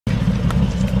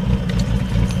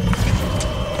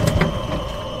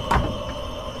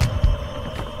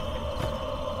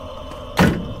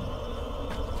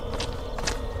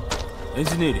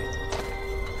Engineering.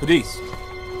 Police.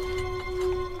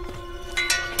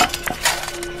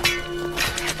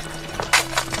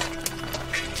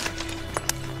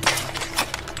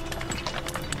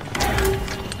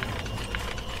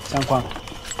 相关。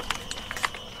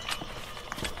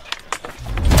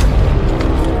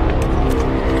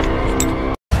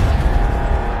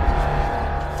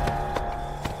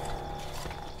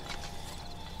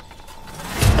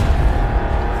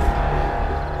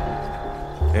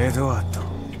エドワード。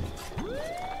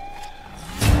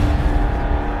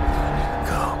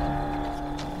Go。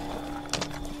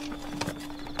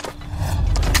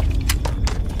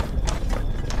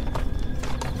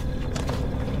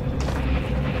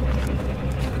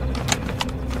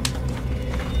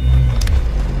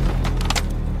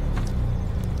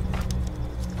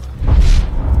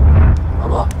老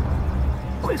罗，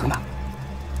鬼子呢？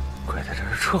鬼子这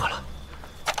是撤了。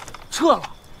撤了。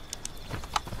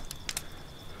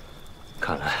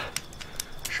 看来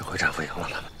是回战俘营了，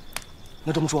他们。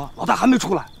那这么说，老大还没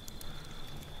出来？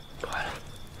坏了，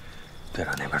队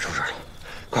长那边出事了，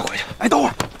快回去！哎，等会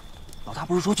儿，老大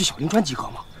不是说去小林川集合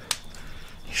吗？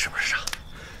你是不是傻？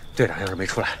队长要是没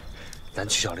出来，咱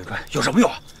去小林川有什么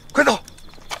用啊？快走！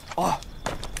哦。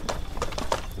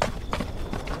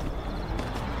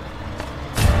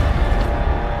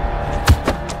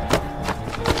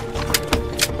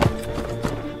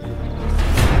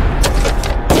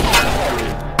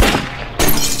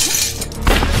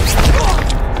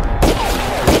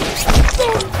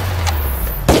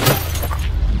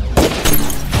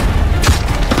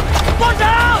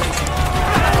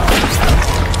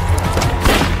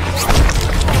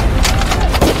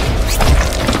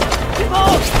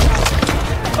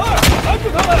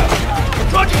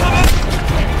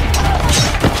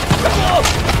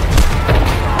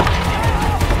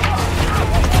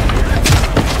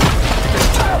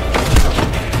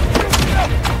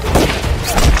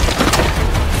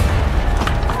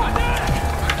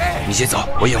 你先走，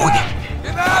我掩护你。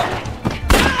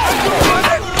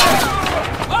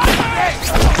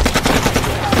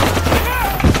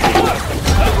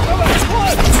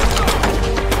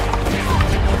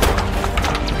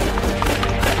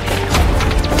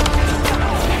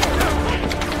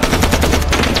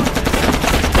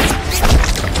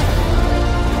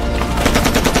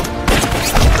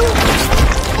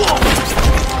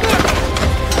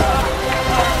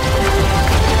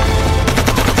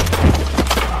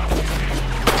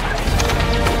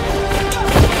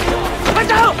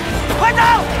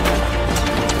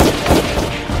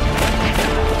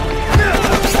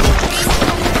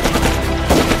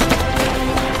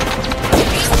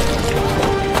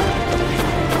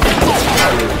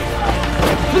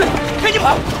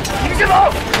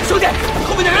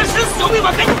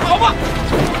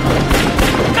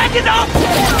别走！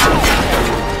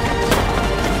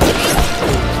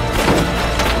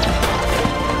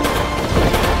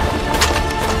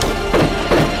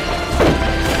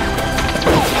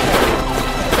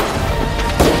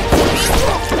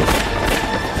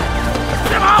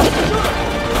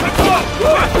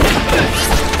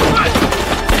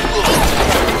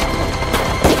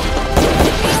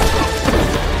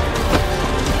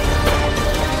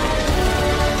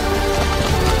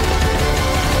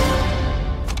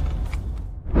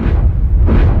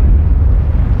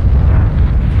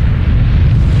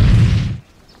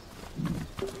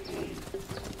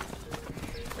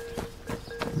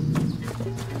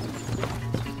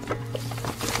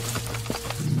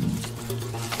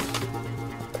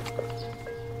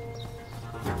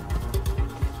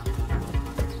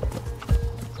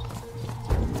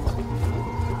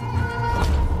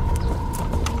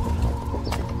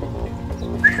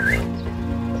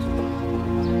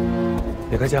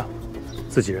别开枪，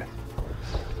自己人。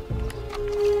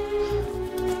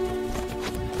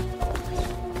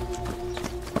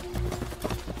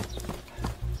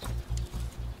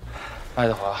爱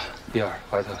德华、比尔、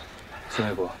怀特、辛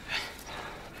维伯，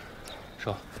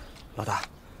说，老大，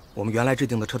我们原来制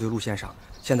定的撤退路线上，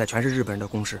现在全是日本人的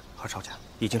攻势和哨卡，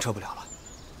已经撤不了了。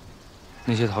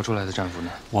那些逃出来的战俘呢？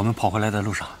我们跑回来的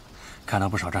路上，看到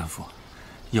不少战俘，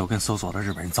有跟搜索的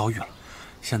日本人遭遇了，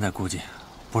现在估计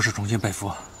不是重新被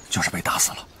俘，就是被打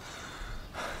死了。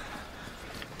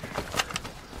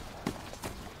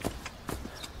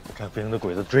战俘营的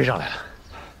鬼子追上来了。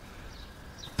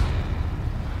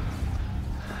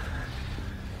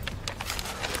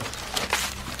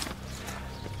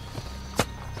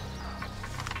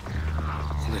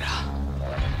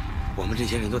 我们这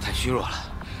些人都太虚弱了，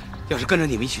要是跟着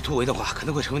你们一起突围的话，可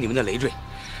能会成为你们的累赘。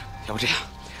要不这样，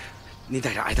您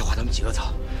带着爱德华他们几个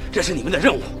走，这是你们的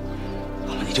任务。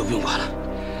我们你就不用管了，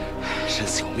生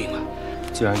死有命啊！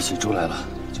既然一起出来了，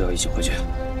就要一起回去，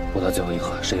不到最后一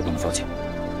刻，谁也不能放弃。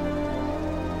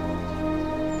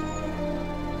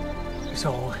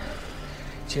少红，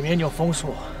前面有封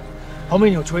锁，后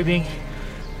面有追兵，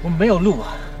我们没有路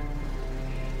啊！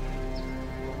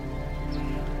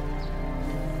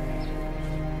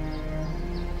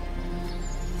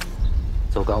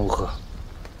走甘雾河，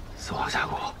死亡峡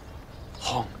谷。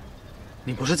红，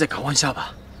你不是在开玩笑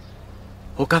吧？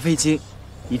我咖啡机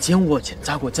以前我检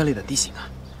查过这里的地形啊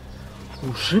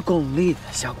，50公里的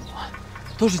峡谷啊，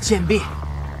都是坚壁、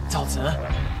沼泽，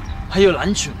还有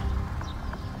狼群。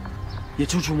野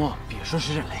猪出没，别说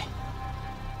是人类，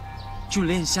就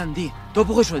连上帝都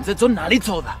不会选择走哪里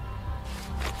走的。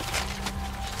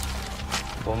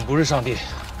我们不是上帝，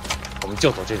我们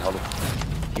就走这条路。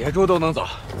野猪都能走，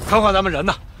何况咱们人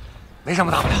呢？没什么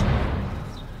大不了。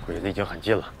鬼子已经很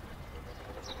近了，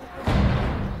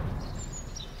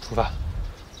出发。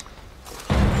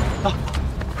走，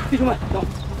弟兄们，走。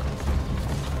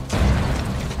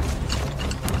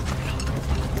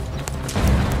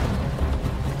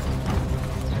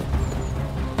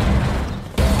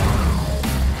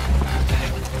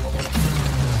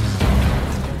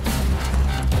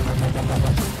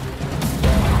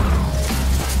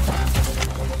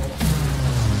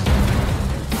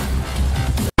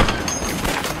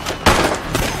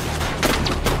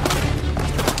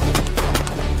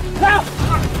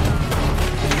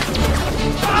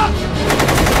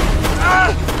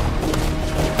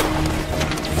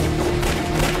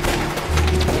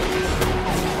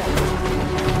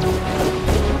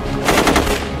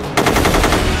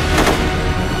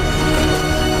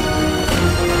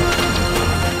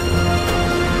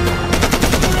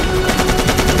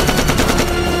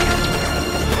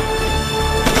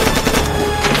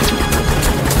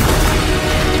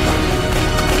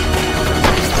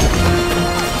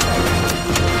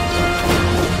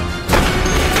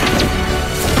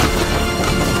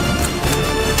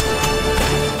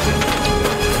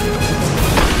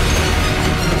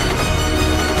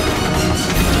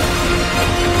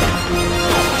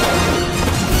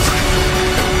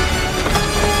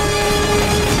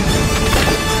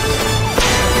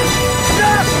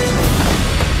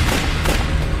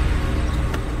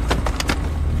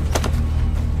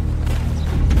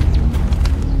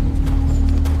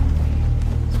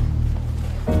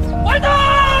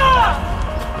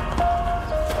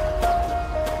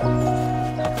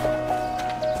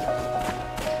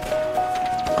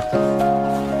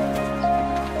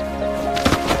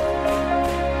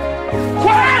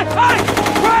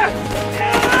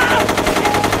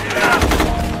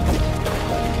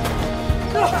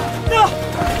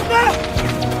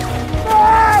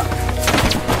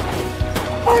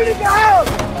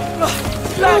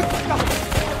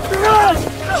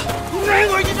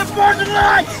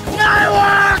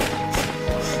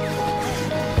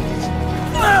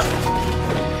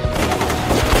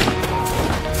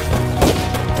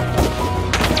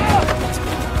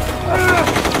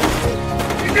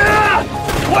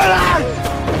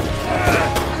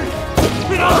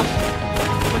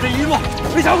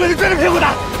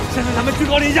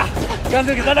干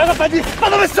脆给他来个反击，把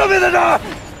他们消灭在这儿！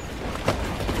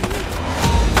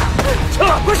撤！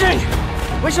不行，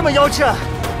为什么要撤？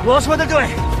我说的对，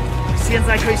现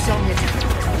在可以消灭敌人。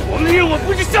我们的任务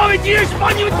不是消灭敌人，是把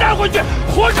你们带回去，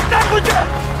活着带回去。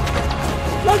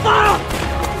老大，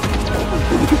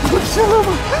不是了吗？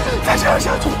再这样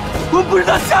下去，我不知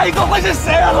道下一个会是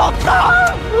谁啊！老大，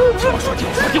听我说，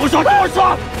听我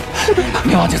说，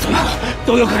别往前走一步，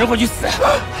都有可能会去死。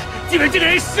即便这个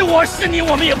人是我是你，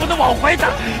我们也不能往回打，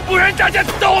不然大家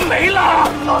都没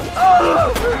了。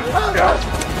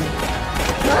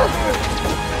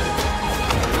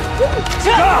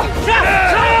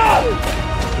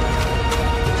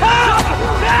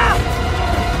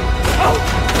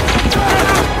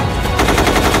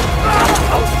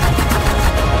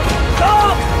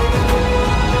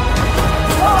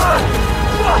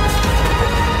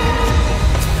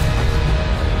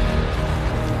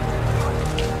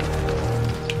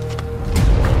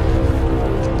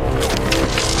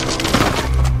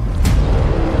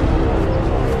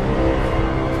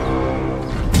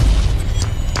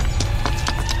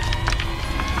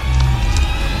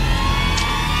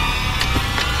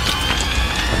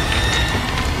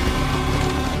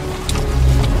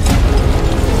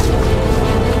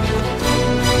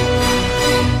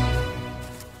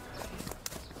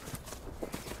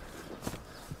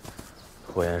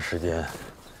拖延时间？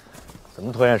怎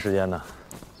么拖延时间呢？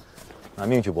拿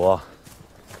命去搏！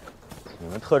你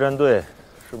们特战队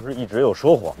是不是一直有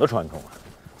说谎的传统啊？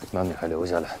那你还留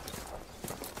下来？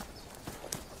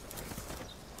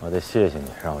我得谢谢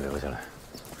你让我留下来。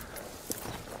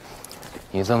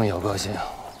你这么有个性，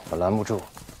我拦不住。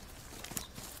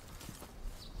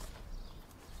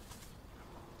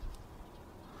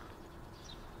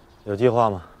有计划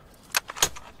吗？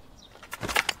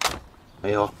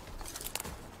没有。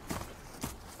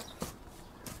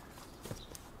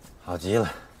好极了。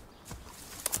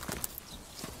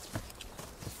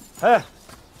哎，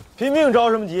拼命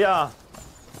着什么急啊？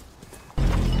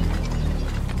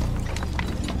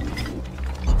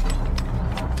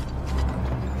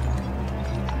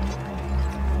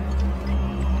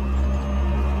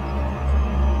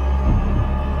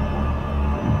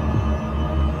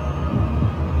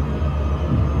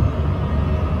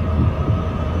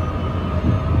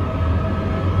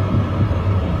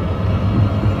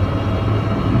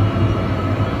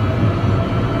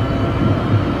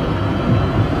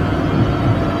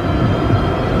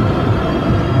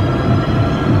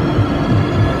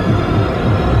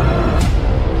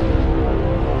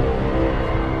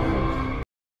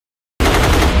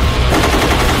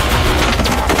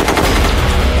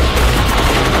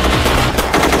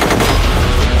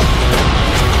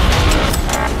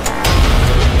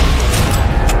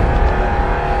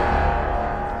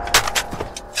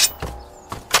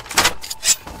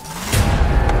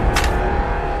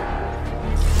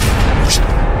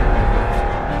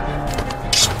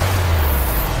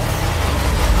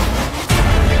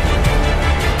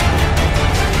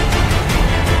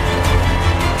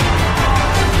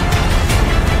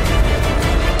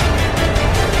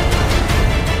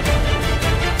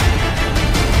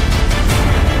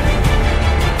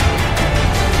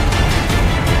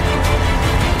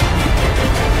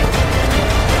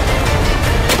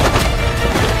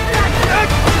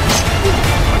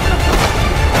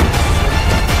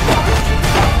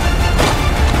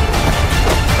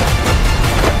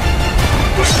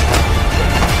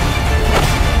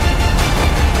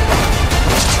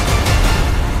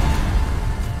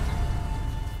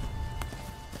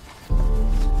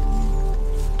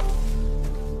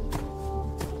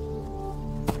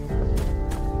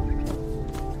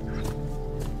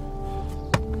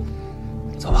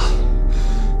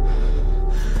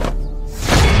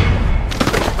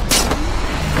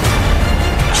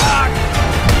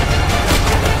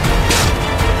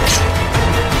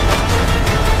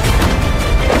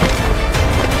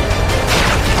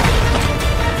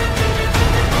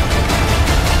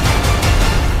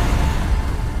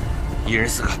一人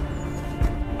4个。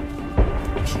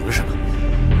凭什么？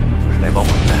我是来帮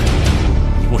忙的，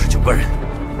一共是9个人，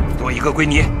多1个归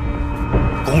你，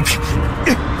公平。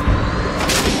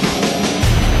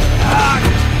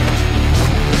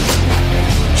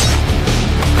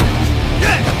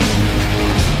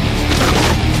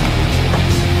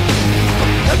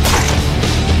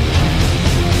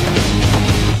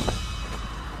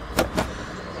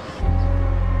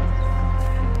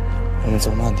我们走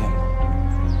慢点吧，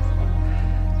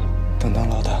等等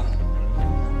老大。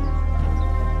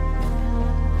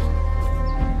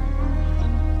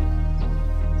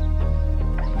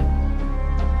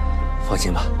放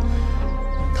心吧，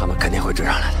他们肯定会追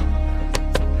上来的。